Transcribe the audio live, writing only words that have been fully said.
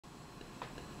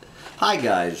Hi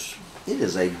guys, it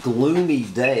is a gloomy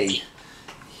day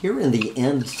here in the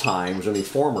end times in the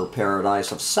former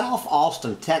paradise of South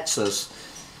Austin, Texas.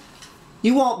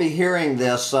 You won't be hearing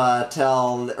this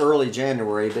till early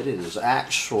January, but it is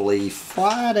actually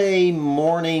Friday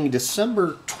morning,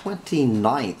 December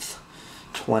 29th,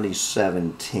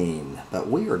 2017. But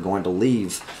we are going to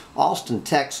leave Austin,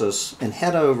 Texas and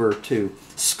head over to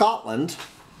Scotland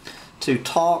to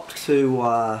talk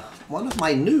to one of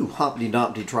my new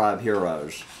Humptydumptytribe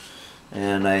heroes,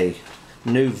 and a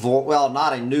new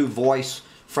not a new voice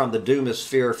from the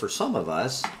Doomosphere for some of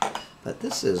us, but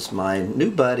this is my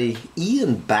new buddy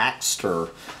Ian Baxter.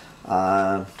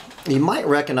 You might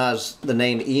recognize the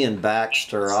name Ian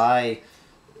Baxter. I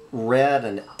read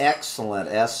an excellent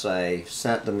essay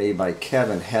sent to me by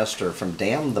Kevin Hester from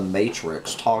Damn the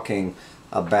Matrix, talking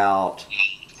about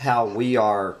how we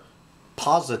are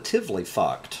positively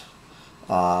fucked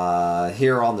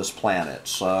here on this planet.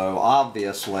 So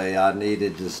obviously I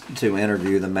needed to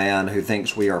interview the man who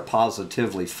thinks we are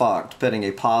positively fucked, putting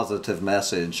a positive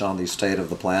message on the state of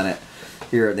the planet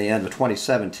here at the end of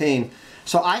 2017.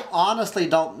 So I honestly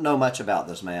don't know much about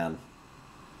this man.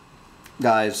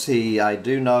 Guys, I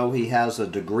do know he has a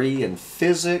degree in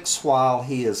physics. While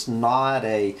he is not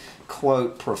a,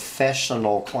 quote,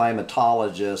 professional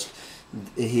climatologist,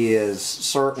 he has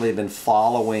certainly been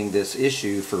following this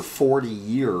issue for 40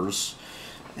 years,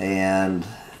 and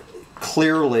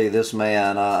clearly this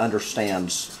man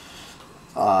understands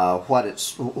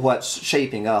what's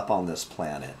shaping up on this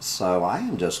planet. So I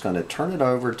am just going to turn it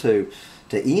over to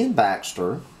Ian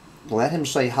Baxter, let him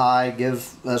say hi,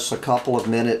 give us a couple of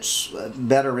minutes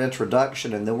better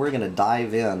introduction, and then we're going to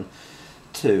dive in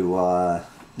to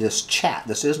this chat.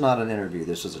 This is not an interview,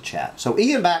 this is a chat. So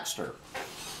Ian Baxter,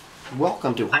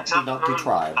 welcome to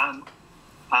Humptydumptytribe.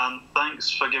 And thanks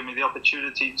for giving me the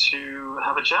opportunity to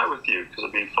have a chat with you, because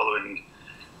I've been following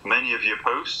many of your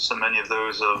posts and many of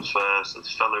those of sort of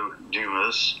fellow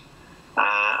doomers,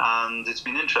 and it's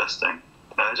been interesting.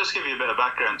 Just to give you a bit of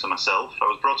background to myself, I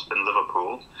was brought up in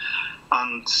Liverpool,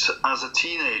 and as a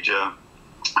teenager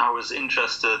I was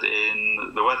interested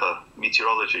in the weather,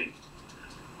 meteorology.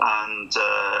 And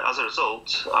as a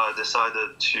result, I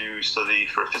decided to study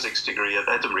for a physics degree at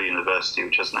Edinburgh University,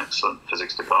 which has an excellent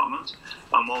physics department,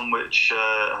 and one which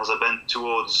has a bent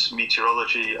towards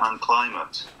meteorology and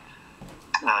climate.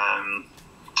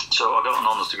 So I got an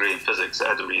honours degree in physics at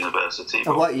Edinburgh University.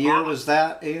 And what year was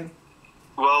that, Ian?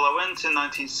 Well, I went in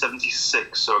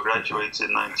 1976, so I graduated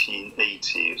in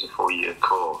 1980. It was a 4-year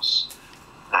course.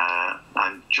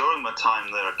 And during my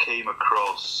time there, I came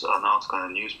across an article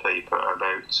in a newspaper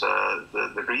about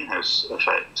the greenhouse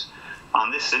effect.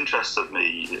 And this interested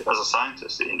me as a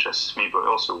scientist. It interested me, but it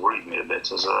also worried me a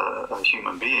bit as a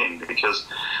human being, because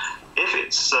if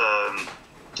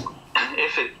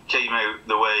it came out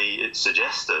the way it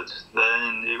suggested,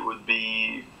 then it would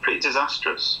be pretty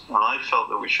disastrous. And I felt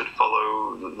that we should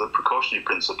follow the precautionary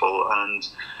principle and,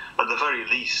 at the very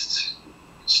least,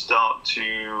 start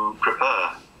to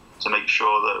prepare to make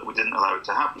sure that we didn't allow it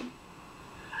to happen.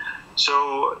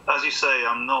 So, as you say,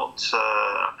 I'm not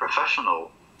a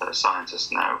professional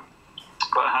scientist now,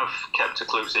 but I have kept a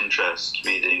close interest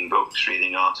reading books,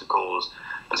 reading articles,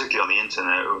 particularly on the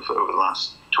internet over the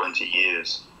last 20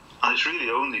 years. And it's really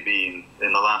only been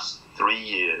in the last 3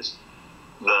 years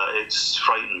that it's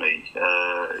frightened me.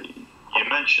 You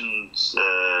mentioned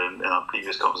in our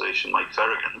previous conversation Mike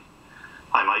Ferrigan.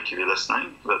 Hi Mike, if you're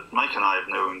listening. But Mike and I have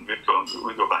known,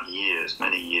 we go back years,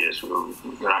 many years. We were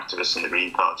activists in the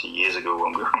Green Party years ago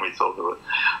when we thought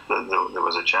there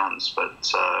was a chance.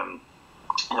 But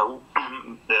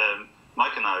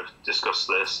Mike and I have discussed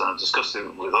this, and I've discussed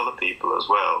it with other people as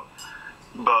well.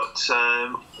 But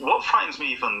what frightens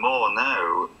me even more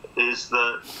now is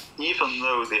that even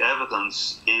though the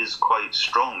evidence is quite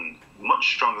strong, much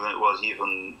stronger than it was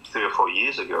even 3 or 4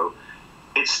 years ago,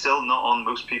 it's still not on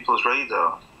most people's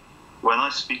radar. When I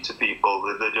speak to people,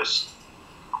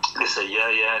 they say,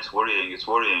 yeah, it's worrying,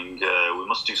 we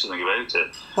must do something about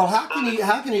it. Well, how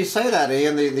can you say that,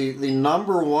 Ian? The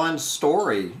number one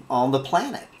story on the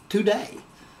planet today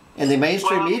in the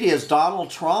mainstream media is Donald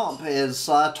Trump is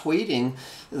tweeting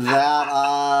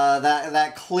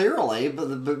that clearly,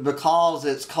 because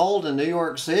it's cold in New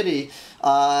York City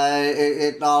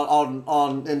in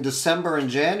December and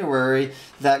January,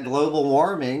 that global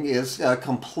warming is a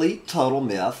complete total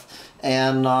myth.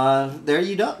 And there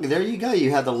you go.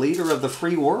 You have the leader of the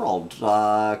free world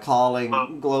calling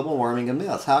global warming a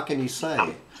myth. How can you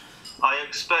say? I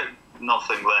expect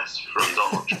nothing less from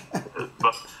Donald Trump,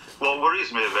 but what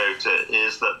worries me about it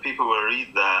is that people will read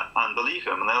that and believe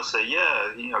him, and they'll say,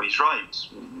 yeah, he's right.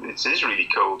 It is really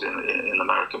cold in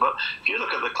America. But if you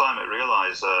look at the Climate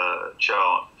Realizer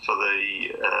chart for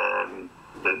the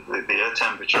air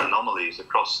temperature anomalies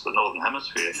across the Northern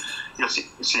Hemisphere, you'll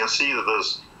see that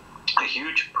there's a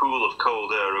huge pool of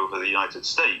cold air over the United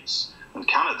States and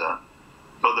Canada,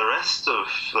 but the rest of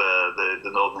the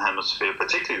Northern Hemisphere,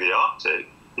 particularly the Arctic,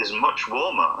 is much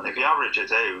warmer. And if you average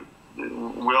it out,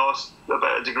 we are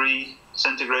about a degree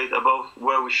centigrade above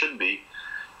where we should be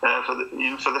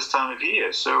for this time of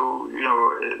year. So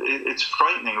it's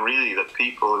frightening, really, that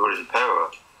people who are in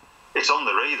power, it's on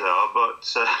the radar,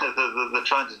 but they're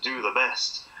trying to do the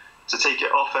best to take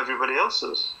it off everybody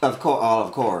else's. Of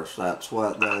course, that's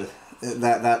what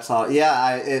that's all. Yeah,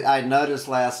 I noticed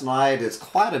last night it's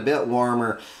quite a bit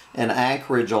warmer in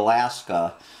Anchorage,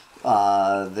 Alaska,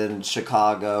 than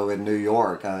Chicago and New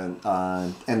York, and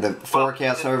the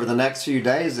forecast over the next few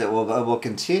days it will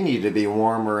continue to be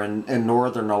warmer in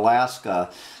northern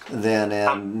Alaska than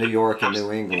in New York and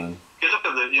New England. You look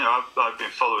at I've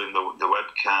been following the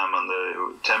webcam and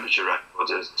the temperature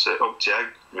records at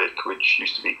Humptydumptytribe, which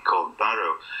used to be called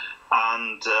Barrow,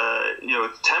 and the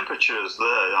temperatures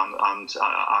there, and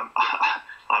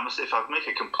I must say, if I make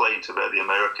a complaint about the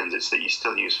Americans, it's that you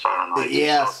still use Fahrenheit.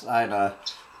 Yes, I know.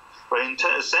 But in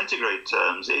centigrade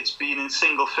terms, it's been in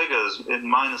single figures, in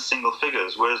minus single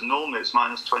figures, whereas normally it's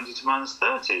minus 20 to minus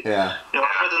 30. Yeah. I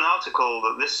read an article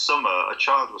that this summer a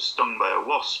child was stung by a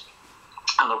wasp,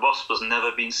 and the wasp has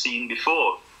never been seen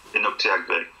before in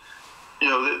Humptydumptytribe.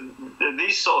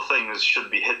 These sort of things should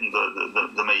be hitting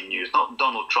the main news, not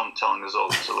Donald Trump telling us all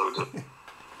it's a load of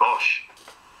bosh.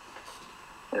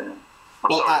 Yeah.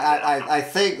 Well, I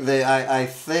think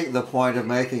the point of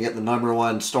making it the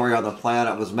 #1 story on the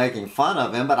planet was making fun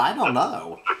of him, but I don't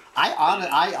know.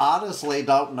 I honestly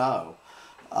don't know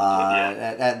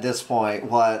at this point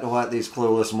what these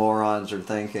clueless morons are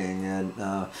thinking.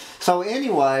 And so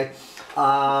anyway,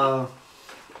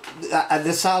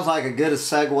 this sounds like a good a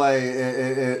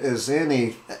segue as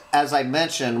any. As I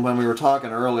mentioned when we were talking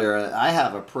earlier, I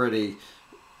have a pretty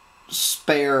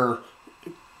spare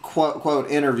quote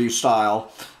interview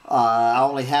style. I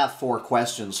only have 4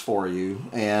 questions for you,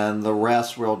 and the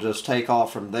rest we'll just take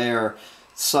off from there.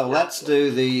 So let's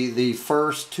do the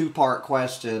first 2-part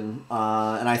question,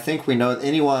 and I think we know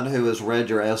anyone who has read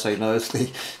your essay knows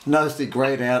the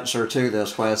great answer to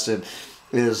this question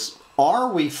is: are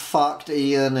we fucked,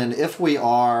 Ian? And if we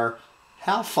are,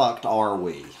 how fucked are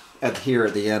we here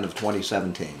at the end of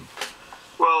 2017?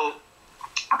 Well,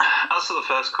 as to the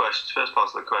first part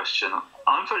of the question,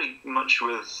 I'm very much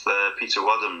with Peter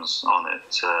Wadhams on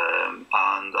it,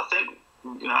 and I think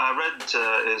I read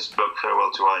his book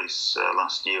Farewell to Ice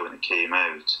last year when it came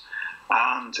out,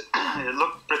 and it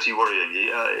looked pretty worrying.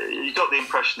 You got the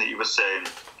impression that he was saying,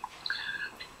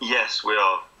 yes, we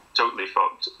are totally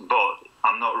fucked, but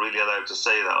I'm not really allowed to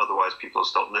say that, otherwise people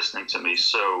stop listening to me.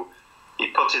 So he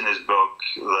put in his book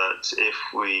that if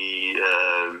we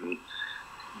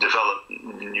develop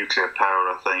nuclear power,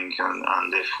 I think,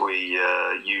 and if we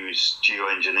use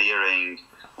geoengineering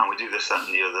and we do this, that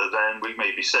and the other, then we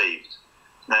may be saved.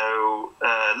 Now,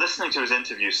 listening to his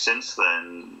interviews since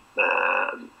then,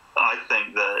 I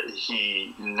think that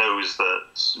he knows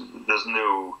that there's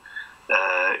no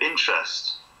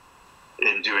interest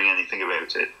in doing anything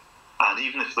about it. And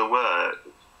even if there were,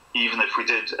 even if we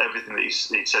did everything that he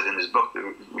said in his book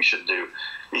that we should do,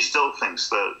 he still thinks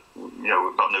that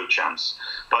we've got no chance.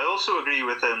 But I also agree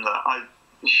with him that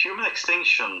human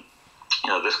extinction,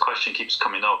 this question keeps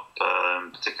coming up,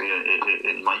 particularly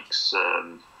in Mike's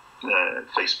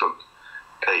Facebook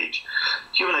page.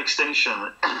 Human extinction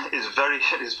is very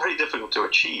difficult to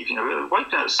achieve.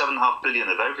 Wiping out 7.5 billion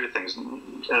of everything,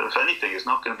 if anything, is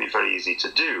not going to be very easy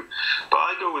to do. But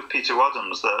I go with Peter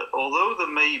Wadhams that although there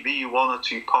may be 1 or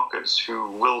 2 pockets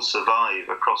who will survive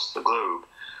across the globe,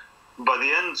 by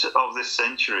the end of this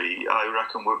century, I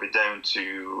reckon we'll be down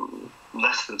to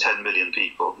less than 10 million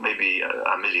people, maybe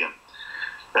a million.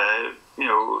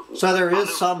 So there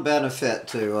is some benefit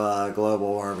to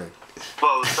global warming.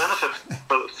 Well, the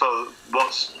benefit for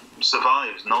what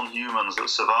survives, non-humans that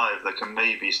survive, they can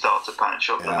maybe start to patch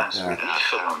up the mess we leave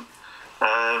for them.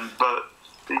 But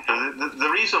the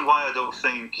reason why I don't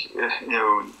think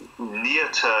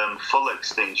near-term full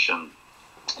extinction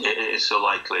is so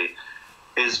likely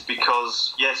is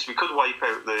because, yes, we could wipe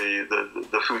out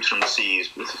the food from the seas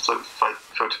if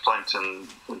phytoplankton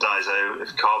dies out.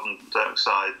 If carbon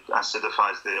dioxide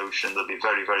acidifies the ocean, there'll be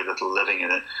very, very little living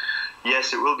in it.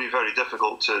 yes, it will be very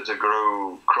difficult to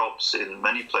grow crops in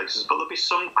many places, but there'll be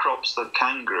some crops that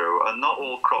can grow, and not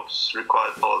all crops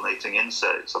require pollinating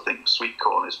insects. I think sweet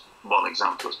corn is one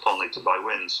example that's pollinated by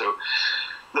wind. So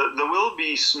there will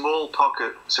be small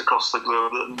pockets across the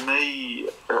globe that may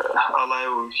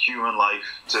allow human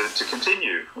life to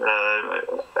continue.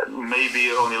 Maybe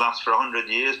it only lasts for 100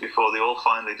 years before they all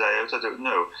finally die out, I don't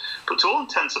know. But to all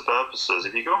intents and purposes,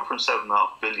 if you're going from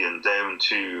 7.5 billion down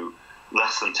to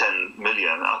less than 10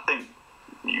 million, I think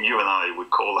you and I would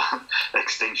call that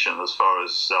extinction as far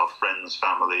as our friends,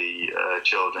 family,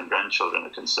 children, grandchildren are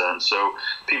concerned. So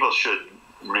people should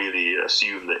really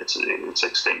assume that it's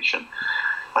extinction.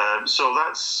 So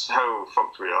that's how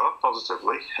fucked we are,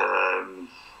 positively.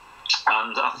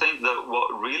 And I think that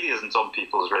what really isn't on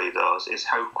people's radars is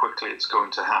how quickly it's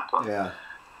going to happen. Yeah. As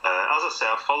I say,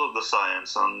 I followed the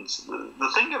science, and the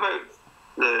thing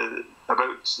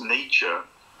about nature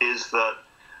is that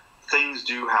things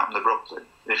do happen abruptly.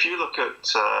 If you look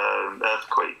at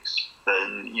earthquakes,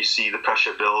 then you see the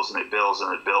pressure builds and it builds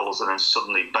and it builds, and then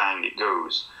suddenly, bang, it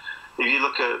goes. If you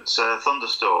look at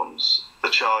thunderstorms, the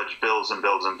charge builds and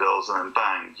builds and builds, and then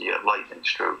bang, you get lightning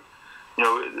stroke. You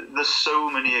know, there's so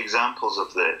many examples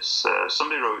of this.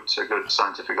 Somebody wrote a good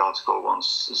scientific article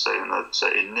once saying that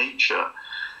in nature,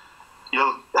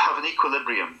 you'll have an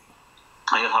equilibrium,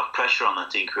 and you'll have pressure on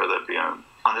that equilibrium,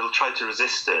 and it'll try to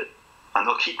resist it, and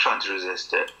they'll keep trying to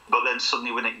resist it, but then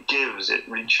suddenly when it gives, it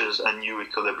reaches a new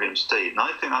equilibrium state. And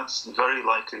I think that's very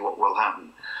likely what will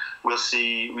happen. We'll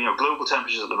see, global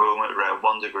temperatures at the moment around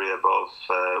 1 degree above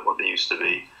what they used to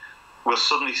be. We'll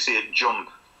suddenly see it jump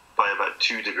by about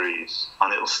 2 degrees,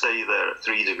 and it'll stay there at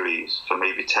 3 degrees for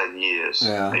maybe 10 years,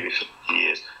 maybe 15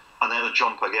 years, and then it'll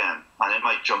jump again, and it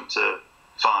might jump to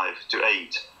 5 to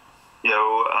 8.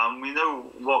 And we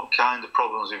know what kind of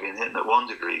problems we've been hitting at 1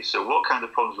 degree, so what kind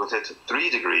of problems we'll hit at 3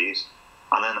 degrees,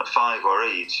 and then at 5 or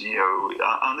 8,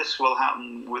 and this will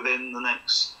happen within the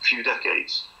next few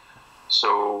decades.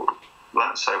 So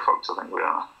that's how fucked I think we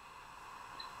are.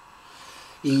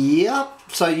 Yep.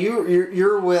 So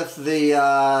you're with the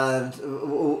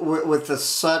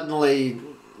suddenly.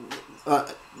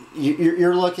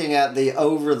 You're looking at the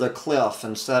over the cliff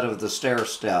instead of the stair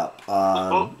step.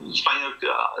 Well,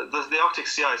 the Arctic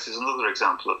sea ice is another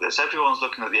example of this. Everyone's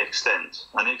looking at the extent,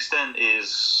 and the extent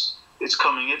is it's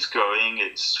coming, it's going,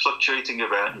 it's fluctuating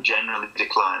about and generally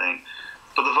declining,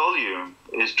 but the volume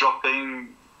is dropping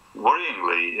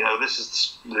worryingly. This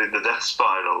is the death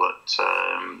spiral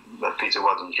that Peter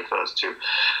Wadhams refers to.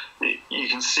 You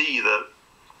can see that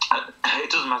it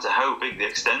doesn't matter how big the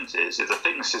extent is. If the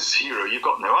thickness is 0, you've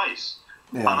got no ice,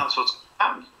 and that's what's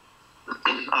happened.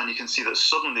 And you can see that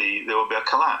suddenly there will be a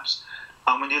collapse.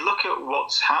 And when you look at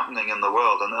what's happening in the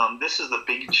world, and this is the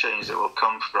big change that will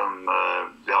come from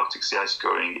the Arctic sea ice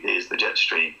going, is the jet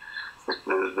stream.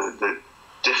 The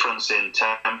difference in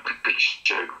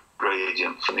temperature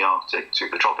gradient from the Arctic to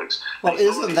the tropics. Well,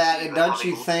 isn't that? Don't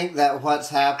you think that what's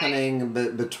happening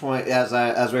between,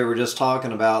 as we were just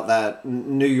talking about, that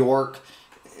New York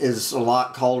is a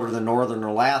lot colder than northern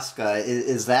Alaska?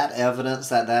 Is that evidence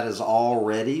that is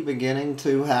already beginning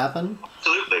to happen?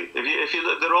 Absolutely. If you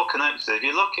look, they're all connected. If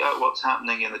you look at what's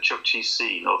happening in the Chukchi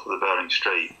Sea north of the Bering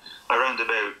Strait, around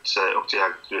about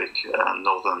Humptydumptytribe and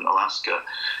northern Alaska,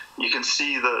 you can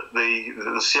see that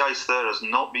the sea ice there has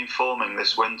not been forming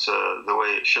this winter the way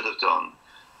it should have done.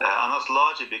 And that's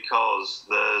largely because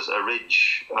there's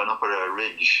an upper air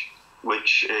ridge,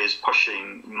 which is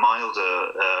pushing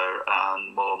milder air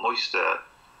and more moist air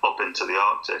up into the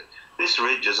Arctic. This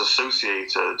ridge is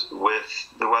associated with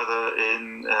the weather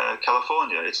in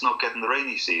California. It's not getting the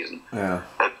rainy season because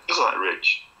of that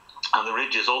ridge. And the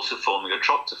ridge is also forming a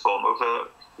tropiform over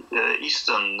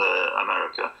eastern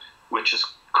America, which is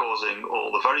causing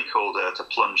all the very cold air to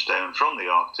plunge down from the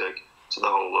Arctic to the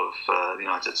whole of the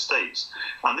United States.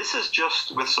 And this is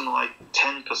just with something like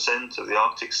 10% of the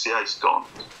Arctic sea ice gone.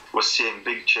 We're seeing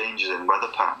big changes in weather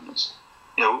patterns.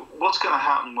 What's going to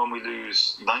happen when we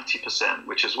lose 90%,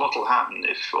 which is what will happen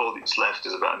if all that's left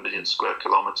is about 1 million square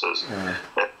kilometres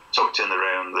tucked in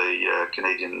around the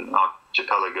Canadian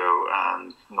archipelago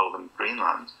and northern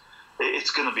Greenland. It's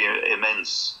going to be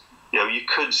immense. You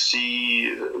could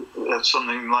see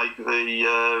something like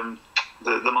the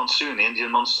monsoon, the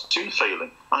Indian monsoon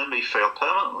failing, and it may fail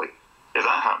permanently. If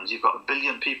that happens, you've got 1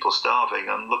 billion people starving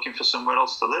and looking for somewhere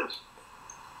else to live.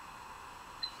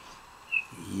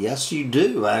 Yes, you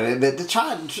do. I mean, but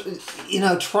trying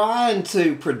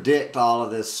to predict all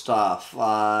of this stuff.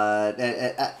 I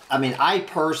mean,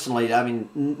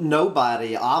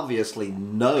 nobody obviously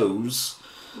knows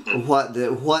what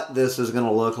this is going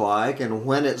to look like, and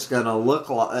when it's going to look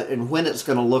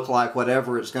like,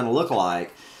 whatever it's going to look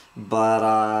like. But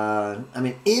I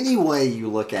mean, any way you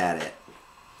look at it,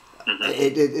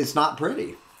 it's not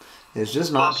pretty. It's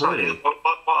just not pretty. Right.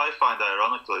 What I find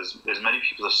ironical is many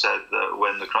people have said that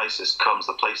when the crisis comes,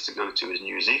 the place to go to is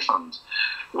New Zealand.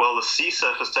 Well, the sea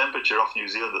surface temperature off New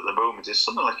Zealand at the moment is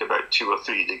something like about 2 or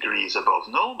 3 degrees above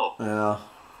normal. Yeah.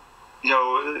 You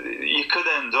know, you could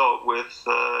end up with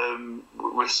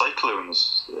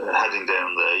cyclones heading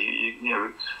down there. You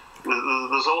know,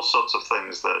 there's all sorts of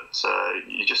things that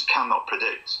you just cannot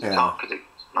predict. You can't predict.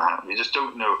 You just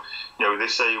don't know. You know, they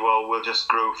say, well, we'll just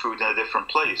grow food in a different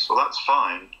place. Well, that's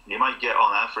fine. You might get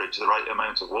on average the right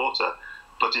amount of water,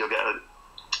 but he'll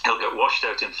get washed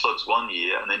out in floods one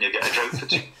year, and then you'll get a drought for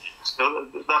 2 years. So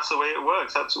that's the way it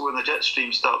works. That's when the jet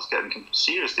stream starts getting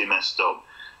seriously messed up.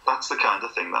 That's the kind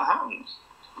of thing that happens.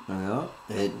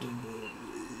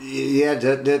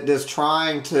 Just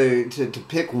trying to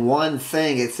pick one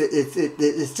thing.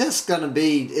 It's just going to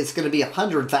be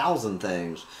 100,000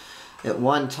 things at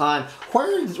one time.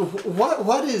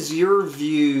 What is your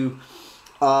view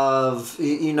of,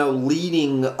 you know,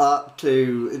 leading up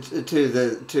to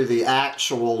the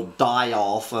actual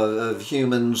die-off of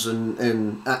humans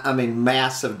and I mean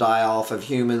massive die-off of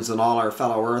humans and all our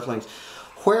fellow Earthlings?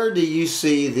 Where do you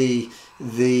see the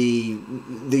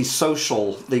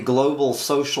global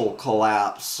social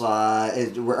collapse?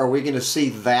 Are we going to see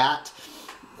that?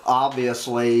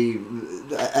 Obviously,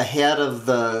 ahead of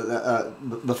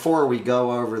before we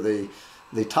go over the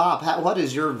top, what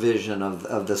is your vision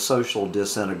of the social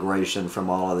disintegration from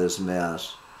all of this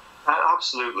mess?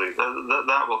 Absolutely,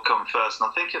 that will come first, and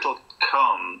I think it'll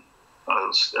come,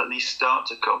 at least start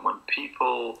to come, when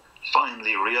people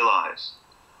finally realise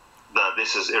that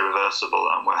this is irreversible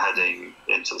and we're heading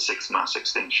into the 6th mass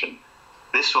extinction.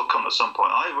 This will come at some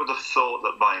point. I would have thought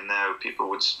that by now people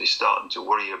would be starting to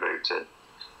worry about it.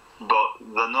 But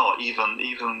they're not,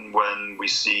 even when we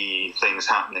see things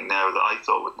happening now that I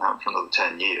thought wouldn't happen for another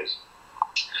 10 years.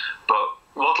 But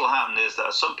what will happen is that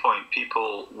at some point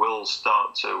people will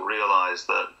start to realise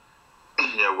that,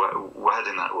 you know, we're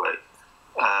heading that way.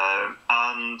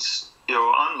 And you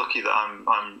know, I'm lucky that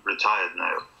I'm retired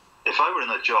now. If I were in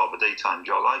a job, a daytime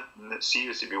job, I'd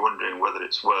seriously be wondering whether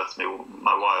it's worth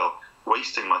my while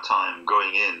wasting my time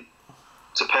going in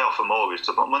to pay off a mortgage,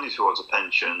 to put money towards a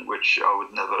pension, which I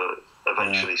would never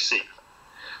eventually see.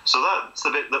 So that's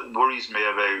the bit that worries me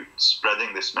about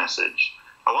spreading this message.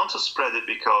 I want to spread it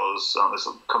because, this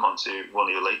will come on to one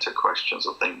of your later questions,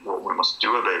 I think, what we must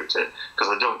do about it, because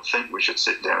I don't think we should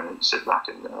sit down and sit back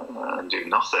and do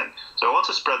nothing. So I want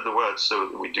to spread the word so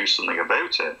that we do something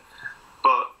about it.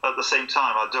 But at the same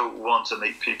time, I don't want to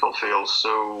make people feel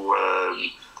so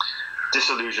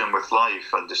disillusioned with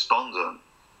life and despondent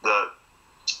that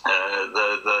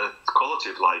the quality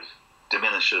of life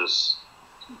diminishes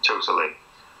totally.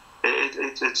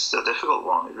 It's a difficult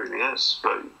one, it really is.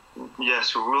 But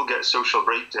yes, we will get social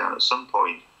breakdown at some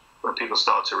point when people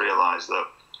start to realise that,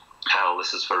 hell,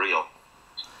 this is for real.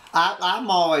 I'm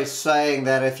always saying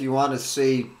that if you want to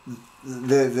see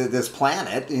this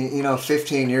planet, you know,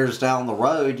 15 years down the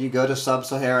road, you go to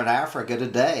sub-Saharan Africa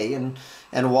today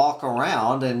and walk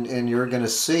around, and you're going to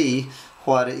see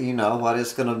what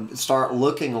it's going to start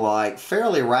looking like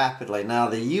fairly rapidly. Now,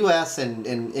 the U.S.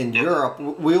 and Europe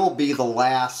will be the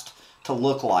last to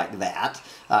look like that.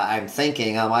 I'm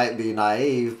thinking, I might be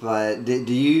naive, but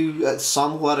do you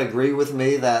somewhat agree with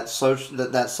me that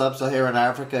that sub-Saharan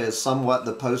Africa is somewhat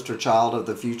the poster child of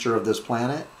the future of this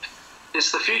planet?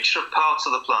 It's the future of parts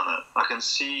of the planet. I can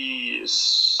see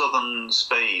southern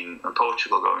Spain and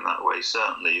Portugal going that way,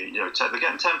 certainly. You know, they're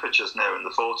getting temperatures now in the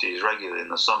 40s regularly in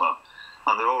the summer,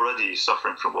 and they're already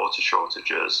suffering from water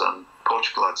shortages, and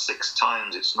Portugal had 6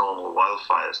 times its normal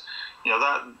wildfires. You know,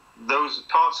 those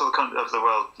parts of the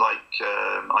world, like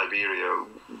Iberia,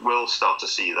 will start to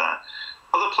see that.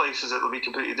 Other places, it'll be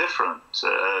completely different.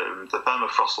 The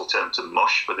permafrost will turn to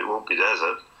mush, but it won't be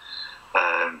desert.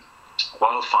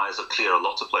 Wildfires will clear a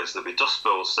lot of places. There'll be dust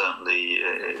bowls, certainly,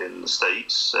 in the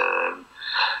States.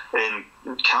 In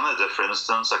Canada, for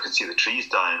instance, I can see the trees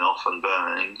dying off and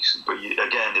burning, but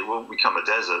again, it won't become a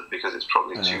desert because it's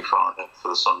probably too far for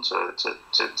the sun to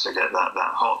get that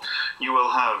hot. You will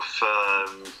have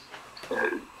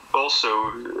also,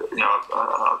 you know,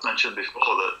 I've mentioned before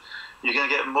that you're going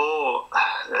to get more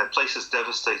places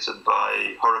devastated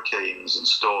by hurricanes and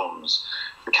storms.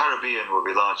 The Caribbean will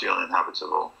be largely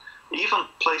uninhabitable. Even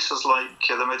places like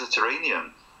the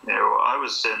Mediterranean. You know, I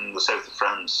was in the south of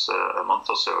France a month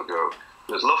or so ago.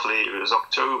 It was lovely. It was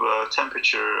October,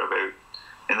 temperature about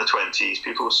in the 20s.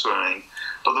 People were swimming.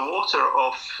 But the water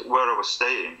off where I was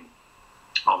staying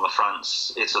on the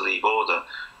France-Italy border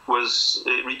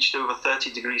it reached over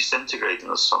 30 degrees centigrade in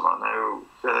the summer. Now,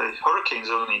 hurricanes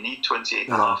only need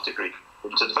 28.5 degrees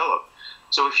to develop.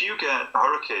 So if you get a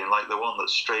hurricane like the one that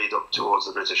strayed up towards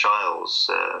the British Isles,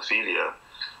 Ophelia,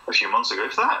 a few months ago,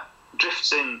 if that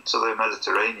drifts into the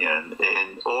Mediterranean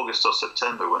in August or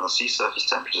September when the sea surface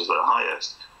temperatures are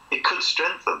highest, it could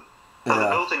strengthen. Now, the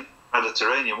building in the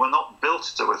Mediterranean were not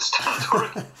built to withstand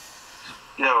hurricanes.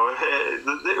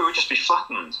 It would just be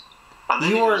flattened. And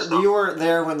you weren't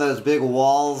there when those big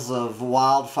walls of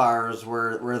wildfires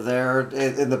were there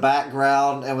in the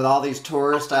background, and with all these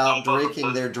tourists out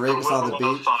drinking their drinks on the beach. There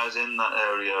were wildfires in that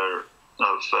area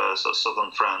of sort of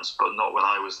southern France, but not when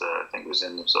I was there. I think it was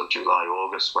in sort of July,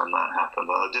 August when that happened.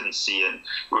 And I didn't see it.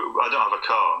 I don't have a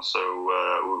car,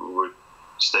 so we were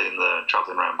staying there,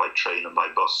 travelling around by train and by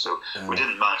bus. So we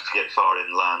didn't manage to get far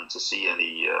inland to see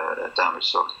any damage,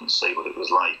 so I couldn't say what it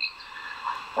was like.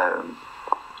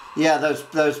 Yeah,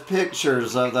 those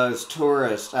pictures of those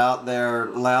tourists out there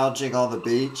lounging on the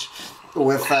beach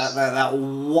with that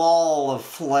wall of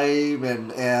flame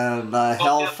and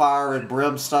hellfire and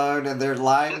brimstone, and they're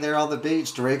lying there on the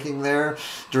beach drinking their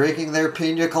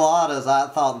pina coladas. I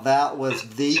thought that was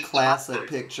the classic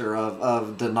picture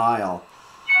of denial.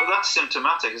 But that's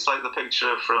symptomatic. It's like the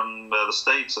picture from the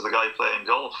States of the guy playing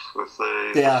golf with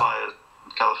the fire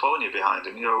in California behind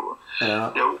him.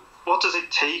 What does it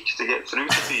take to get through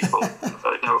to people? And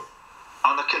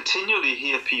I continually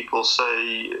hear people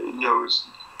say,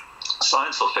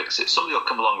 science will fix it. Somebody will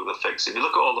come along with a fix. If you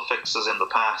look at all the fixes in the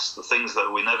past, the things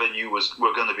that we never knew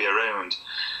were going to be around,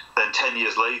 then 10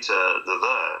 years later they're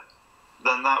there,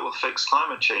 then that will fix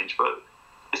climate change. But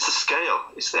it's the scale.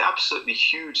 It's the absolutely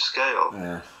huge scale.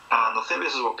 Yeah. And I think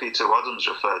this is what Peter Wadham's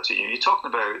referred to. You're talking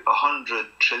about $100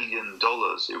 trillion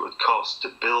it would cost to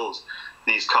build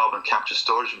these carbon capture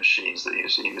storage machines that he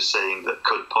was saying that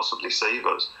could possibly save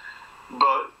us.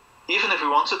 But even if we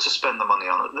wanted to spend the money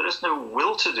on it, there is no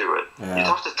will to do it. Yeah. You'd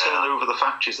have to turn over the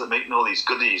factories that make all these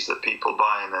goodies that people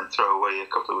buy and then throw away a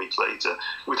couple of weeks later.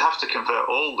 We'd have to convert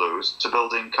all those to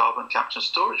building carbon capture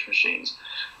storage machines.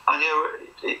 And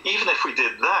even if we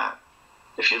did that,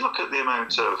 if you look at the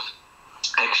amount of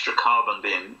extra carbon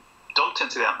being dumped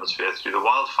into the atmosphere through the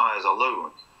wildfires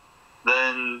alone,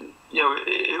 then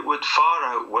it would far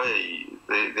outweigh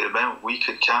the amount we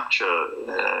could capture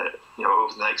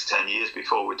over the next 10 years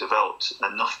before we developed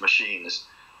enough machines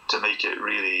to make it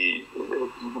really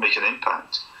make an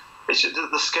impact.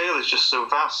 The scale is just so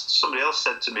vast. Somebody else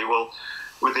said to me, well,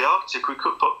 with the Arctic we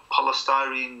could put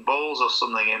polystyrene balls or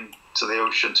something into the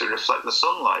ocean to reflect the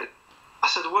sunlight. I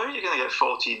said, where are you going to get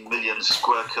 14 million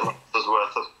square kilometres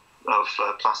worth of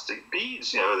plastic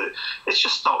beads? It's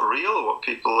just not real what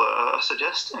people are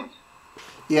suggesting.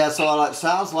 Yeah, so it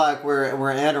sounds like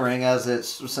we're entering,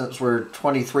 since we're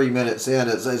 23 minutes in,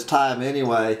 it's time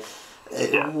anyway.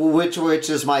 Yeah. Which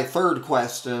is my third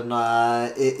question.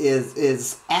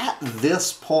 Is at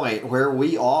this point where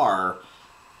we are,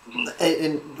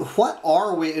 and what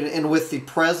are we? And with the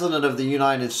President of the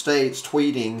United States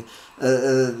tweeting,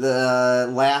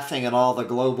 laughing at all the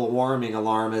global warming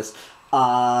alarmists.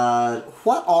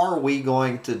 What are we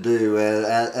going to do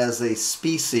as a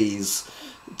species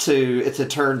to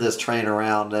turn this train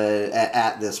around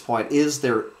at this point? Is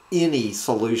there any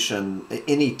solution,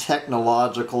 any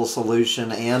technological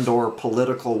solution and or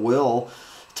political will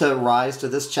to rise to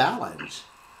this challenge?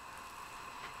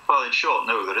 Well, in short,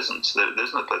 no, there isn't.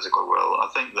 There's no political will. I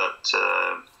think that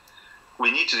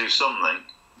we need to do something,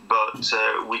 but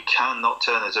we cannot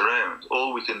turn it around.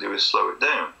 All we can do is slow it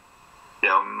down.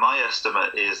 My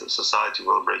estimate is that society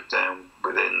will break down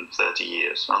within 30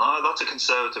 years. And that's a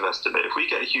conservative estimate. If we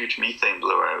get a huge methane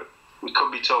blowout, we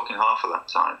could be talking half of that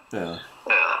time. Yeah.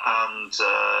 And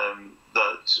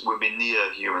that would be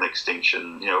near human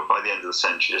extinction, by the end of the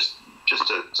century. Just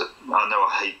to, I know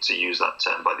I hate to use that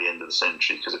term, by the end of the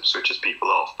century, because it switches people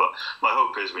off. But my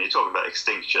hope is when you're talking about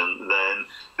extinction, then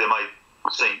they might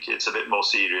think it's a bit more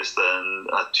serious than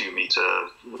a 2-meter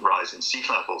rise in sea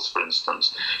levels, for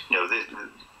instance.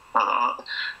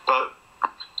 But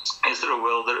is there a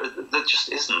will? There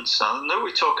just isn't. I know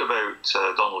we talk about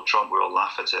Donald Trump, we all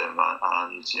laugh at him,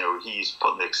 and he's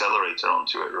putting the accelerator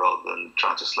onto it rather than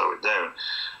trying to slow it down.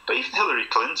 But even Hillary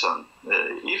Clinton,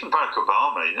 even Barack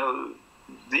Obama,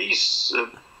 these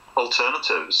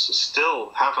alternatives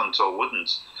still haven't or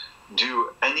wouldn't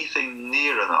do anything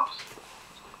near enough.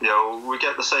 We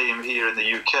get the same here in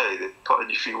the UK. They put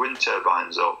a few wind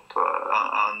turbines up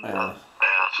and a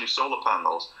few solar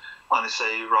panels, and they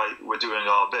say, right, we're doing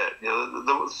our bit.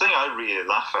 The thing I really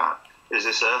laugh at is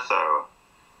this Earth Hour.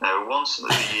 Now, once in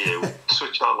a year,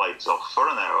 switch our lights off for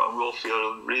an hour, and we'll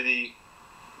feel really,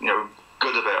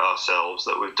 good about ourselves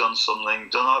that we've done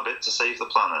our bit to save the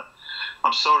planet.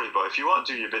 I'm sorry, but if you want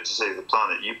to do your bit to save the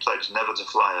planet, you pledge never to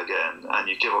fly again, and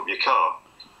you give up your car.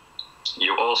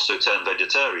 You also turn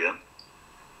vegetarian,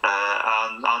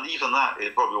 and even that,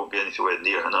 it probably won't be anywhere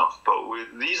near enough. But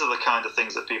these are the kind of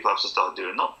things that people have to start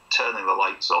doing, not turning the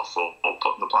lights off or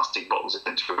putting the plastic bottles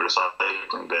into a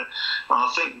recycling bin. And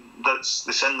I think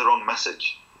they send the wrong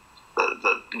message.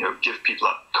 That give people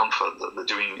that comfort that they're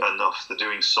doing enough, they're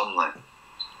doing something.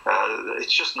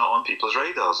 It's just not on people's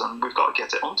radars, and we've got to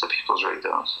get it onto people's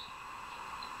radars.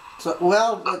 So,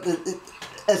 well,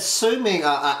 assuming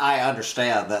I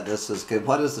understand that this is good.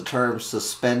 What is the term?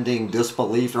 Suspending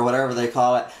disbelief or whatever they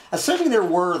call it. Assuming there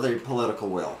were the political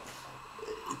will,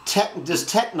 just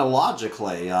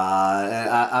technologically.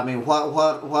 I mean,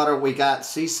 what are we got?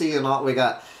 CC and all we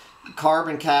got.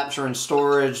 Carbon capture and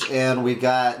storage, and we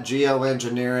got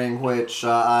geoengineering, which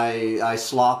I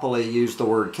sloppily use the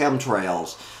word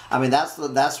chemtrails. I mean,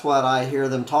 that's what I hear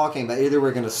them talking about. Either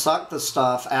we're going to suck the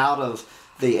stuff out of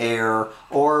the air,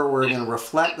 or we're going to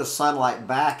reflect the sunlight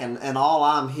back, and all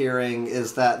I'm hearing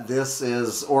is that this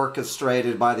is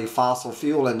orchestrated by the fossil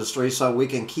fuel industry so we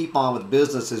can keep on with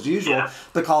business as usual,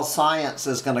 because science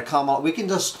is going to come on. We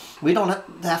don't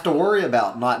have to worry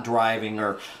about not driving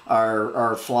or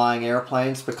flying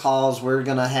airplanes, because we're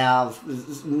going to have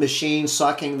machines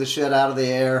sucking the shit out of the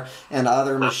air and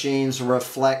other machines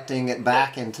reflecting it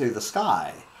back into the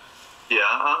sky. Yeah,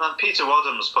 and Peter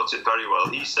Wadhams puts it very well.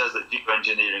 He says that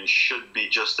geoengineering should be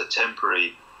just a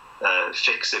temporary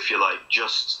fix, if you like,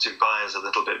 just to buy us a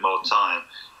little bit more time.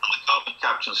 On the carbon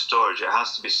capture and storage, it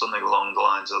has to be something along the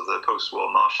lines of the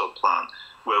post-war Marshall Plan,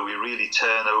 where we really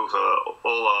turn over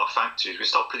all our factories. We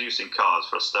stop producing cars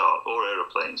for a start, or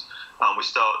aeroplanes, and we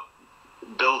start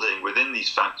building within these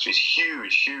factories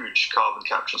huge carbon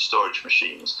capture and storage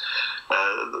machines.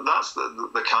 That's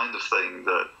the kind of thing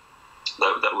that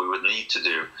we would need to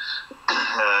do.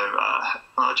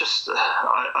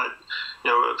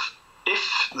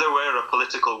 If there were a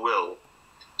political will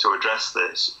to address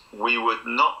this, we would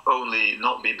not only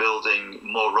not be building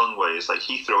more runways, like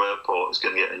Heathrow Airport is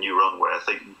going to get a new runway. I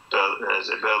think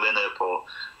Berlin Airport,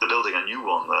 they're building a new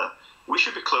one there. We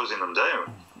should be closing them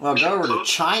down. Well, go over to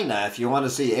China if you want to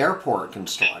see airport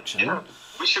construction. Yeah,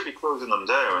 we should be closing them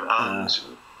down, and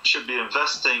should be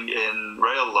investing in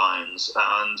rail lines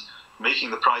and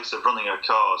making the price of running a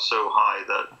car so high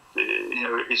that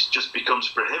it just becomes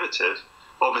prohibitive.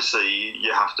 Obviously,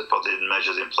 you have to put in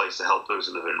measures in place to help those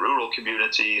who live in rural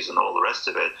communities and all the rest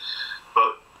of it.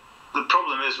 But the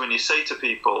problem is, when you say to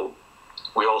people,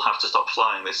 we all have to stop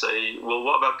flying, they say, well,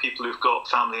 what about people who've got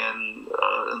family in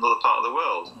another part of the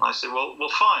world? And I say, well,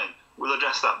 fine, we'll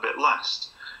address that bit last.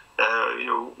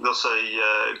 They'll say,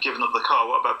 giving up the car,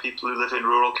 what about people who live in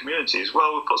rural communities?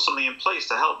 Well, we'll put something in place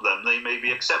to help them. They may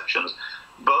be exceptions.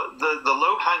 But the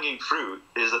low-hanging fruit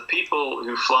is that people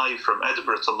who fly from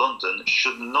Edinburgh to London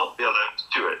should not be allowed to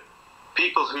do it.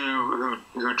 People who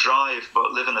drive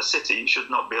but live in a city should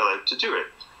not be allowed to do it.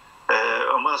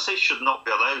 And when I say should not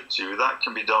be allowed to, that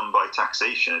can be done by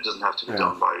taxation. It doesn't have to be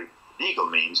done by legal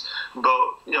means.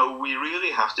 But, we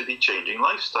really have to be changing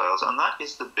lifestyles, and that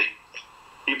is the big thing.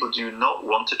 People do not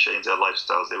want to change their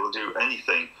lifestyles. They will do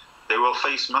anything. They will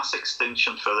face mass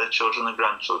extinction for their children and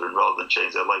grandchildren rather than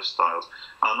change their lifestyles.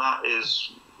 And that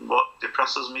is what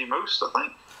depresses me most, I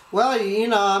think. Well,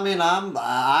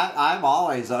 I'm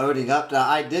always owning up to.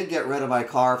 I did get rid of my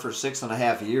car for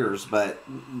 6.5 years, but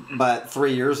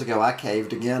 3 years ago I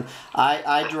caved again.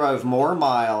 I drove more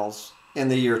miles in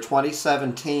the year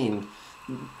 2017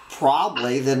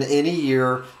 probably than any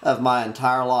year of my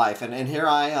entire life, and here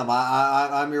I am.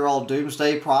 I'm your old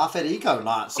doomsday prophet,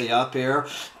 eco-Nazi up here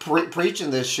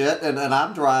preaching this shit, and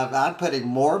I'm putting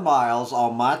more miles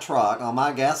on my truck, on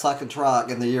my gas-sucking truck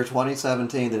in the year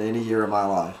 2017 than any year of my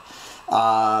life.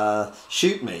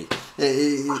 Shoot me.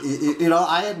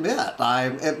 I admit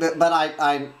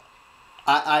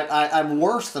I'm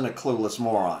worse than a clueless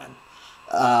moron.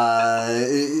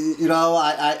 I'm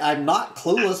not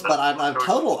clueless, but I'm a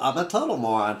total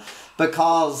moron,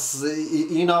 because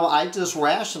I just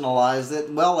rationalize it.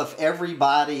 Well, if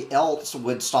everybody else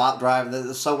would stop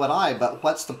driving, so would I. But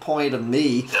what's the point of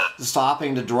me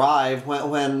stopping to drive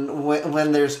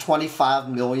when there's 25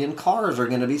 million cars are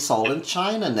going to be sold in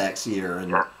China next year,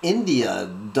 and India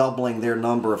doubling their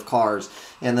number of cars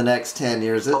in the next 10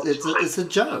 years? It's a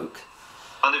joke.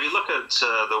 And if you look at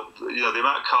the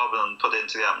amount of carbon put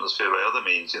into the atmosphere by other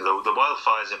means, the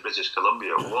wildfires in British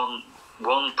Columbia,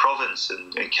 one province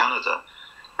in Canada,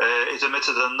 it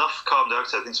emitted enough carbon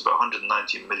dioxide, I think it's about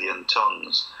 190 million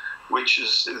tons, which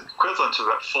is equivalent to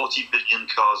about 40 billion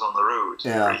cars on the road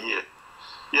every year.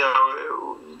 You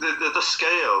know, the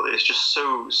scale is just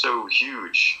so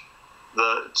huge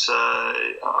that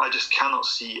I just cannot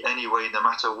see any way, no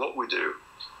matter what we do,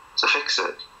 to fix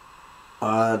it.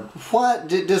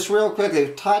 Just real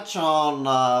quickly, touch on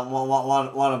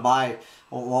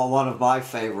one of my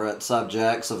favorite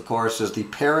subjects, of course, is the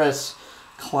Paris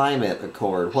Climate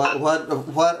Accord.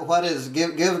 What is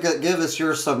give us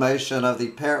your summation of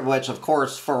the which of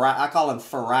course I call him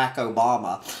Barack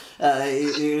Obama,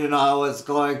 you know, is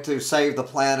going to save the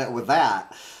planet with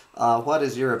that. What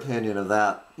is your opinion of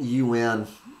that UN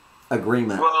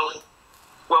agreement? Well,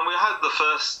 when we had the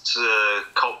first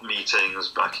COP meetings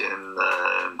back in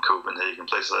Copenhagen,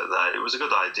 places like that, it was a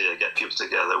good idea to get people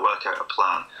together, work out a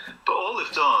plan. But all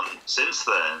they've done since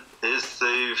then is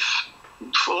they've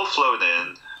all flown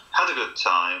in, had a good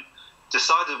time,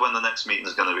 decided when the next meeting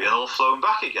is going to be, and all flown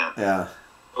back again. Yeah.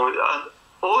 And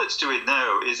all it's doing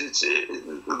now is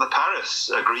the Paris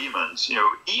Agreement, you know,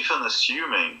 even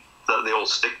assuming that they all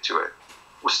stick to it,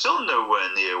 we're still nowhere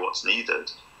near what's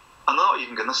needed, and they're not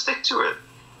even going to stick to it.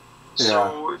 Yeah.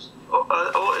 So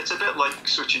it's a bit like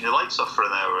switching your lights off for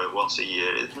an hour once a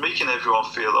year. It's making everyone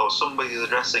feel, oh, somebody's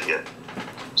addressing it.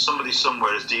 Somebody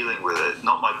somewhere is dealing with it.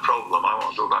 Not my problem. I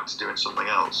want to go back to doing something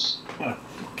else.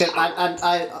 Okay,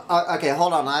 okay,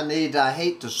 hold on. I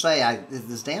hate to say,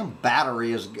 this damn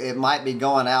battery it might be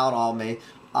going out on me.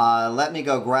 Let me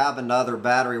go grab another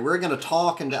battery. We're going to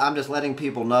talk, and I'm just letting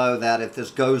people know that if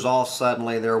this goes off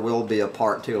suddenly, there will be a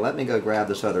part 2. Let me go grab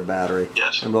this other battery,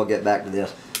 yes, and we'll get back to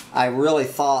this. I really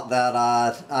thought that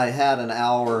I had an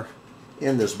hour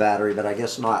in this battery, but I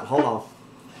guess not. Hold on.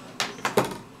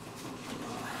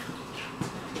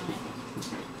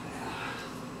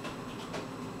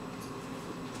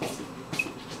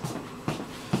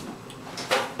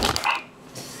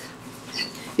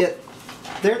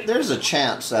 There's a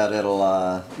chance that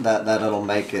it'll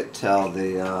make it till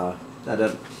the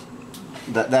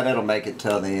it'll make it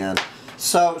till the end.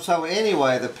 So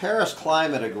anyway, the Paris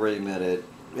Climate Agreement,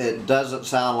 it doesn't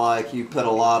sound like you put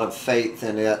a lot of faith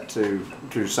in it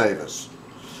to save us.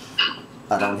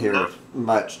 I don't hear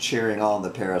much cheering on the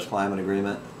Paris Climate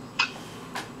Agreement.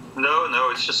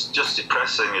 No, it's just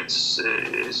depressing. It's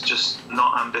just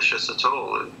not ambitious at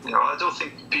all. You know, I don't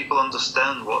think people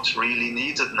understand what's really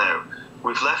needed now.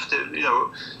 We've left it, you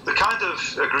know, the kind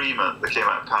of agreement that came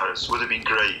out of Paris would have been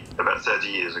great about 30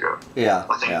 years ago. Yeah,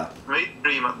 I think we made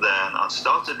agreement then and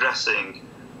started addressing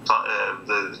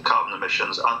the carbon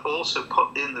emissions, and also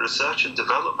put in the research and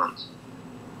development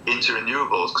into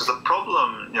renewables. Because the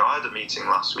problem, you know, I had a meeting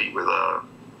last week with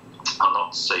I'll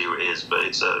not say who it is, but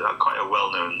it's quite a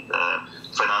well-known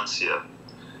financier.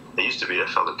 He used to be a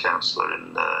fellow councillor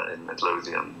in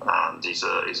Midlothian, and he's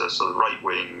a sort of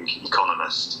right-wing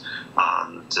economist,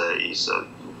 and he's a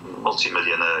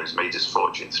multi-millionaire who's made his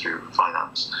fortune through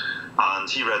finance. And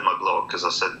he read my blog, because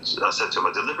I said to him,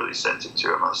 I deliberately sent it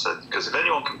to him. I said, because if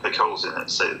anyone can pick holes in it and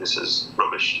say this is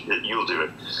rubbish, you'll do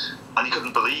it. And he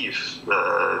couldn't believe.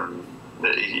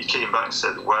 He came back and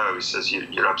said, wow, he says,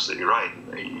 you're absolutely right.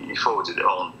 He forwarded it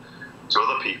on to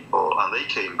other people, and they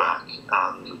came back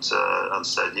and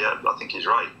said, yeah, I think he's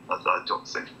right. I don't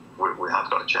think we have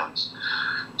got a chance.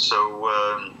 So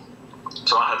I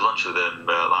had lunch with him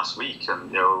last week,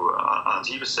 and and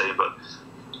he was saying, but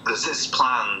there's this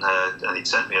plan, and he'd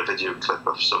sent me a video clip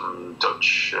of some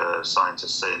Dutch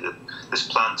scientists saying that this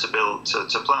plan to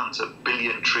plant 1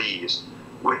 billion trees,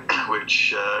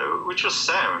 which was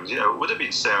sound, would have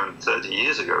been sound 30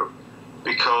 years ago,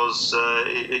 because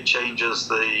it changes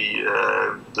the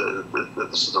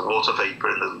sort of water vapor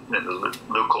in the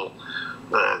local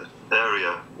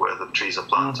area where the trees are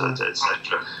planted,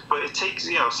 etc. But it takes,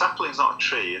 sapling's not a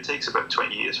tree. It takes about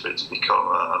 20 years for it to become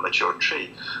a mature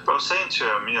tree. But I was saying to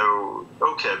him,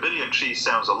 okay, 1 billion trees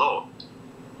sounds a lot,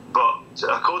 but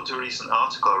according to a recent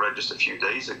article I read just a few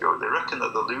days ago, they reckon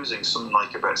that they're losing something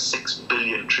like about 6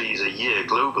 billion trees a year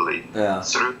globally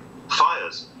through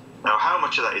fires. Now, how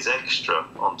much of that is extra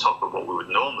on top of what we would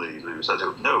normally lose, I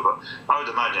don't know, but I would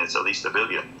imagine it's at least 1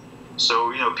 billion.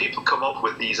 So, people come up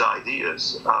with these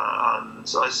ideas, and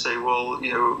I say, well,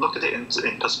 look at it in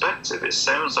perspective. It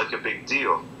sounds like a big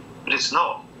deal, but it's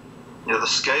not. The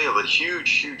scale, the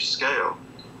huge scale,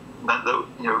 meant that,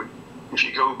 if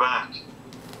you go back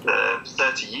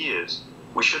 30 years,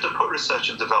 we should have put research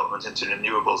and development into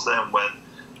renewables then, when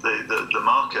the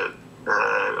market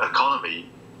economy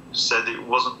said it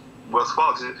wasn't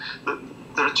worthwhile.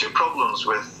 There are two problems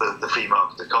with the free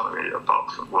market economy,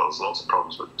 apart from, well, there's lots of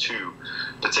problems, but two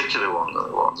particular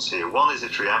ones here. One is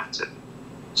it's reactive.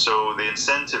 So the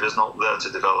incentive is not there to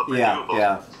develop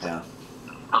renewables.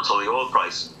 until the oil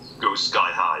price goes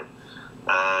sky high.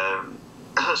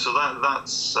 So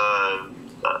that's a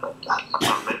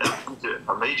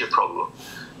major problem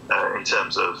in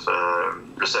terms of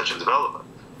research and development.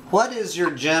 What is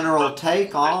your general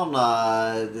take on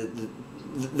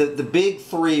the big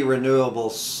three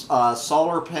renewables: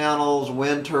 solar panels,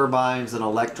 wind turbines, and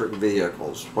electric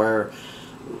vehicles? Where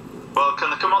Well,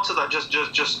 can I come on to that?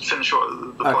 Just finish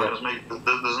what the point I was making.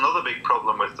 There's another big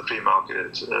problem with the free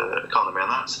market economy,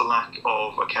 and that's the lack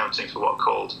of accounting for what are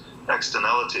called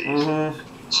externalities. Mm-hmm.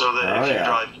 So that if you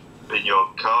drive in your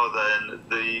car, then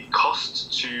the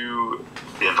cost to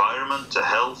the environment, to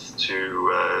health,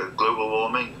 to global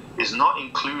warming is not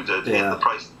included in the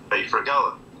price you pay for a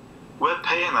gallon. We're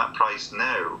paying that price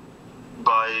now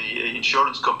by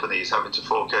insurance companies having to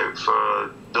fork out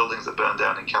for buildings that burn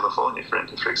down in California,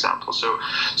 for example. So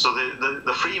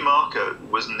the free market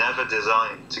was never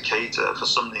designed to cater for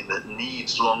something that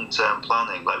needs long-term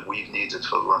planning like we've needed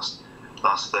for the last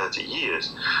 30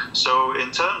 years. So in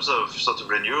terms of sort of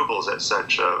renewables,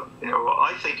 etc.,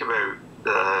 I think about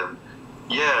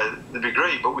it'd be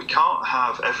great, but we can't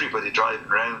have everybody driving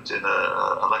around in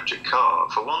an electric car.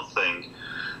 For one thing,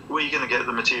 where are you going to get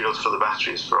the materials for the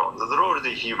batteries from? There are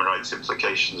already human rights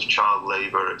implications, child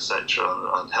labour, etc.,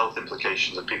 and health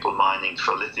implications of people mining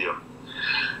for lithium.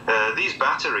 These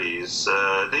batteries,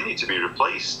 they need to be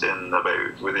replaced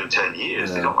within 10 years.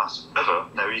 Yeah. They don't last forever.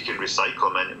 Now, you can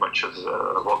recycle much of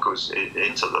what goes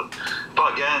into them.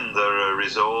 But again, there are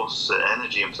resource,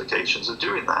 energy implications of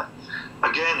doing that.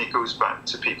 Again, it goes back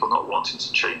to people not wanting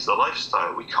to change their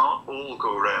lifestyle. We can't all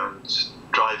go around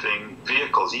driving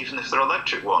vehicles, even if they're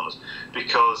electric ones,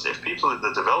 because if people in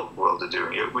the developed world are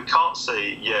doing it, we can't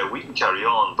say, we can carry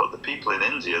on, but the people in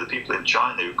India, the people in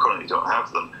China who currently don't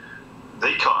have them,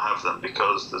 they can't have them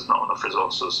because there's not enough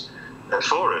resources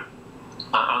for it.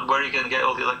 And where are you going to get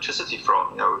all the electricity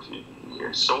from?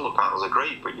 Solar panels are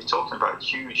great, but you're talking about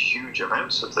huge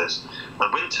amounts of this.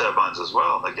 And wind turbines as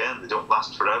well. Again, they don't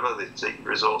last forever. They take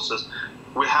resources.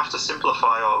 We have to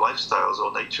simplify our lifestyles,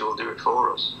 or nature will do it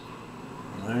for us.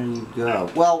 There you go.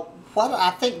 Well,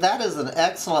 I think that is an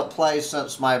excellent place,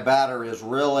 since my battery is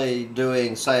really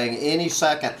saying any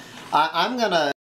second. I'm going to